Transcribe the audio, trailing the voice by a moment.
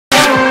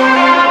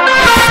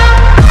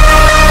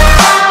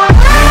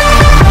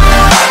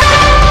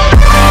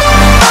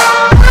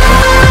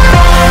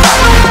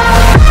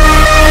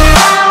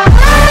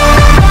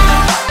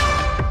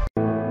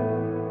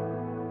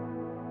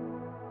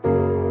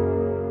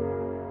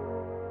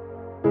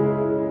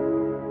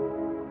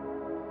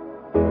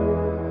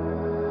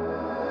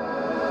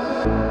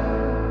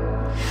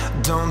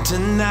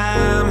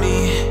deny me,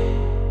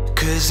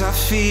 'cause I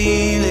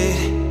feel it.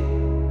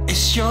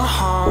 It's your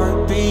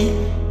heartbeat,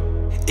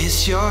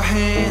 it's your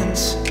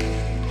hands.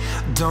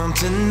 Don't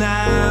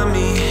deny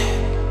me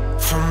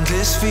from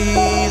this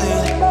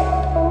feeling.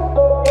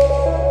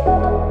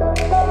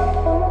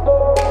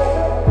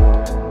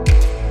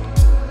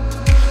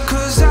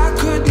 'Cause I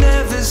could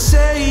never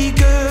say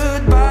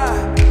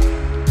goodbye.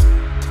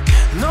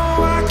 No,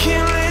 I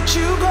can't let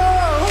you go.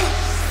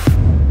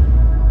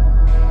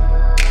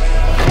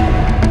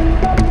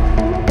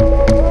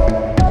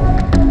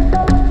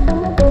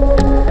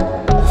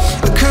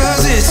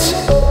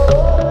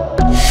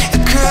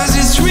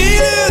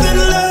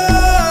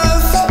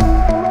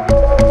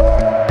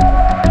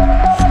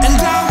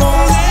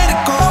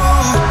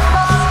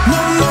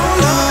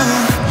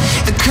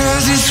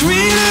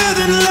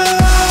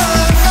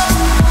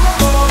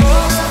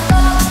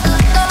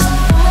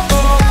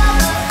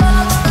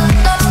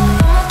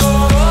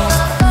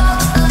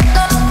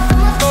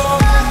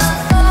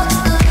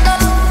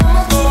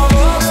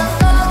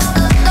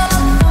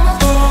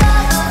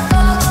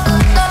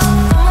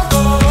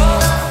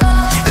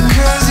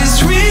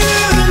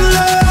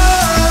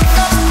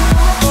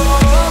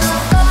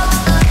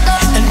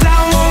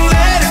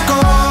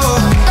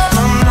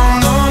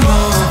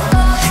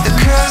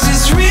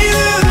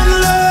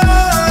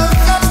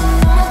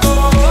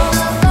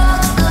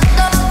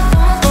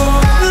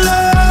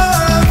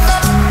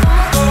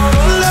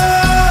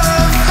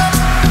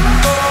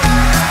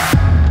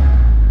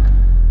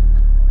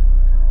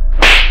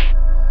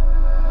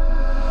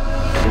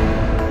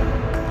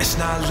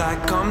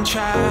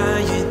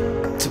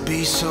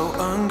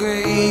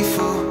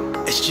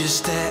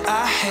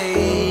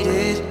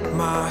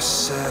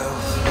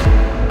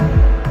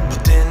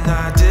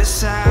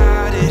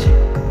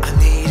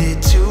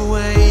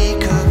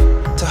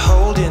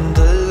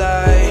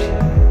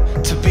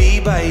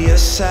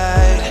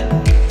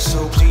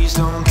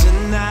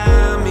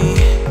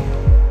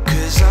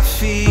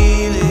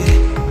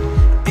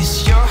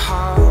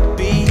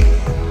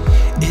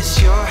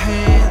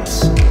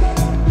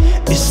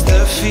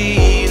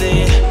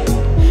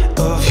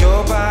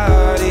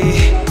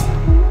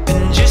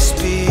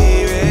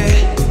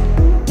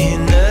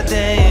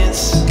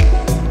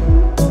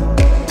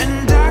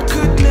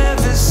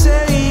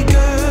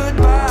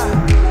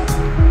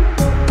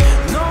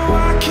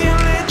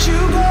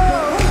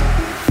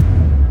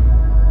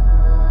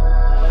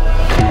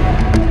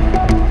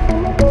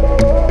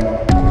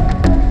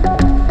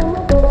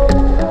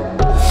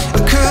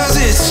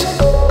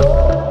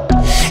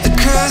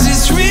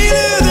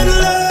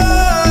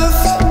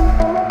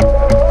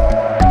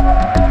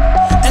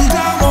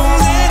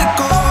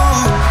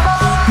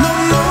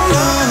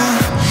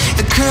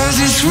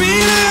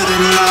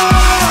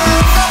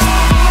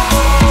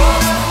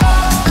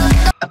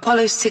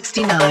 Apollo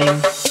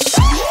 69.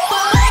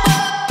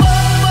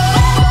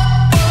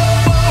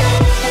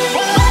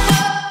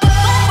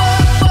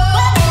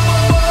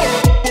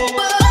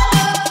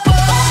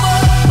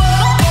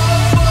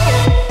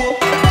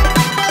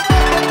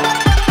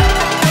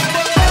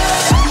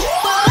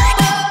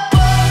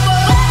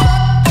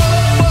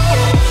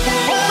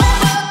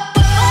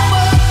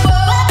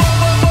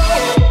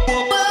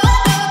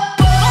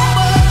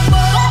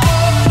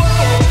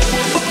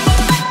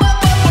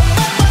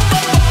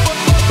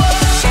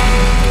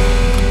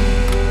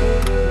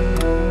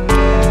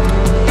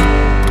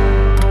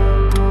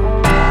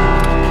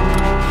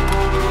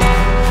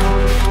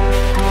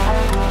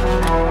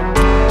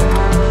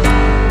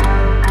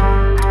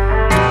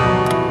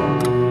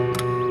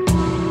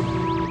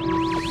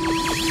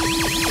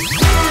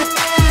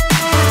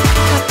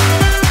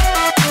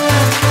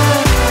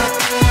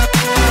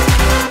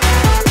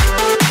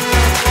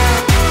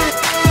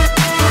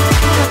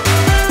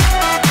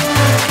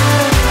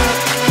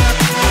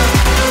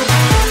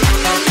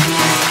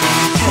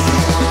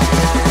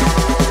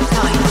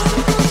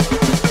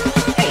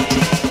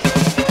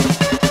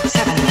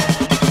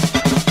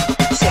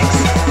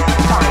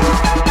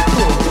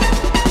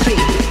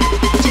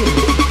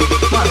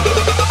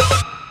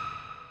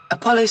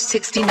 Apollo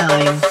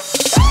 69.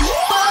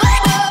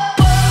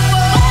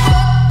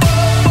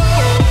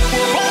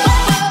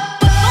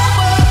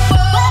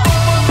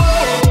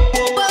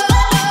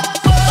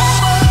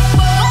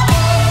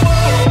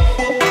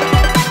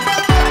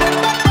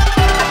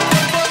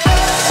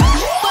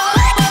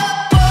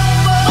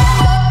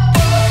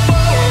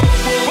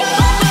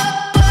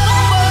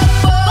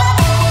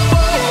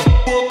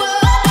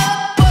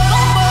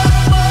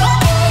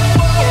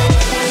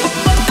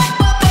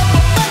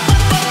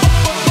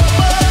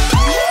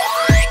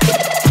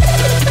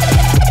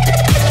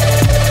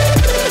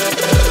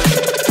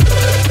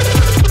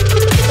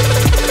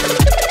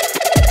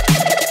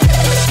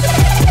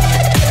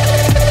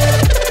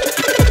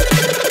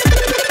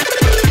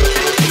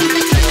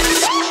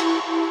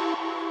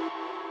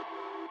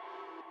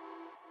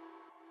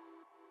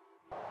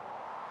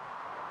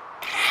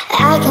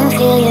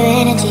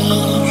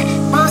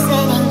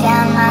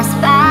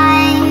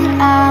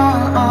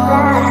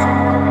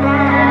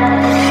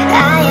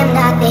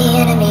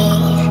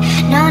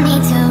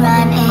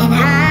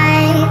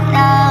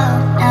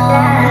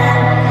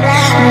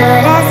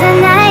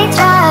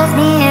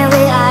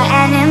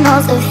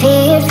 animals of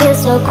fear feel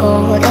so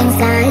cold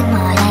inside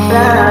my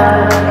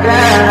head.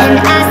 And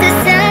as the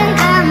sun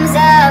comes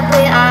up,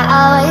 we are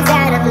always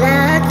out of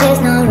luck.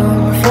 There's no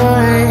room for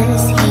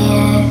us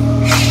here.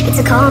 It's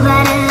a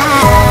cold-blooded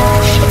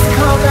love. It's a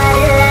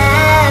cold-blooded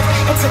love.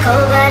 It's a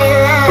cold-blooded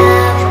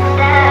love.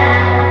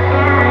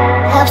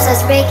 Helps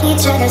us break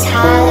each other's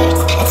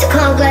hearts. It's a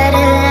cold-blooded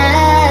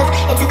love.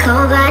 It's a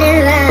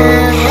cold-blooded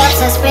love.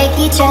 Helps us break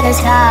each other's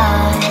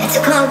hearts. It's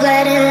a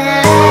cold-blooded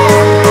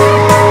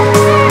love.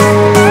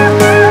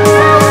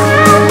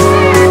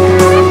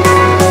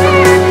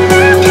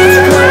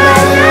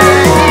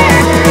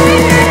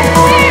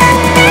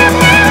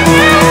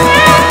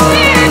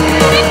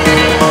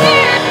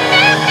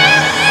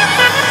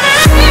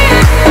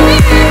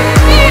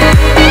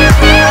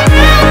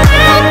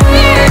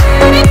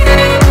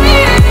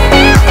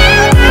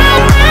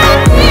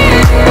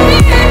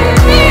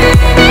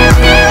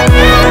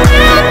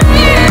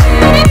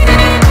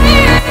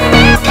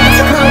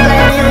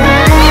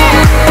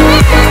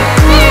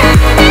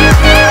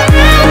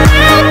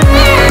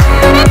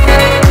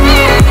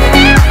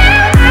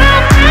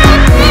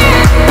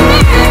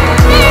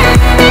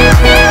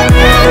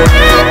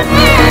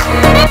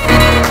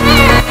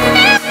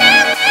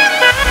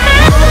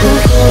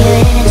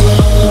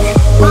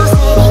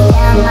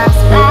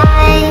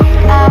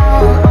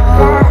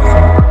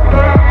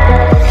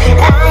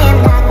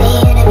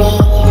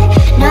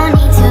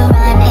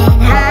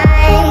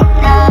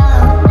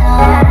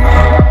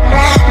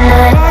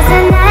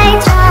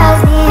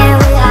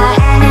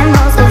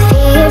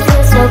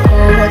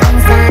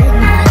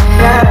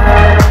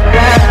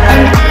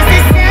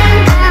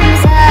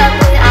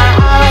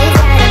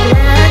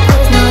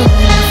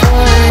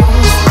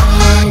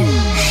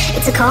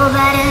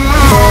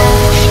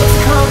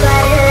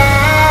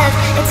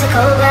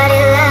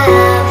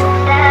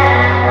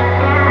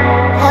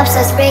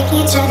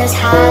 Each other's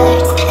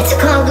hearts. It's a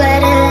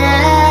cold-blooded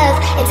love.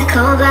 It's a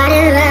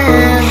cold-blooded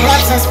love.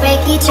 Helps us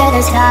break each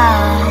other's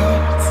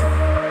hearts.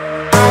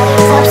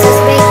 Helps us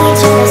break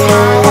each other's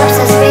hearts.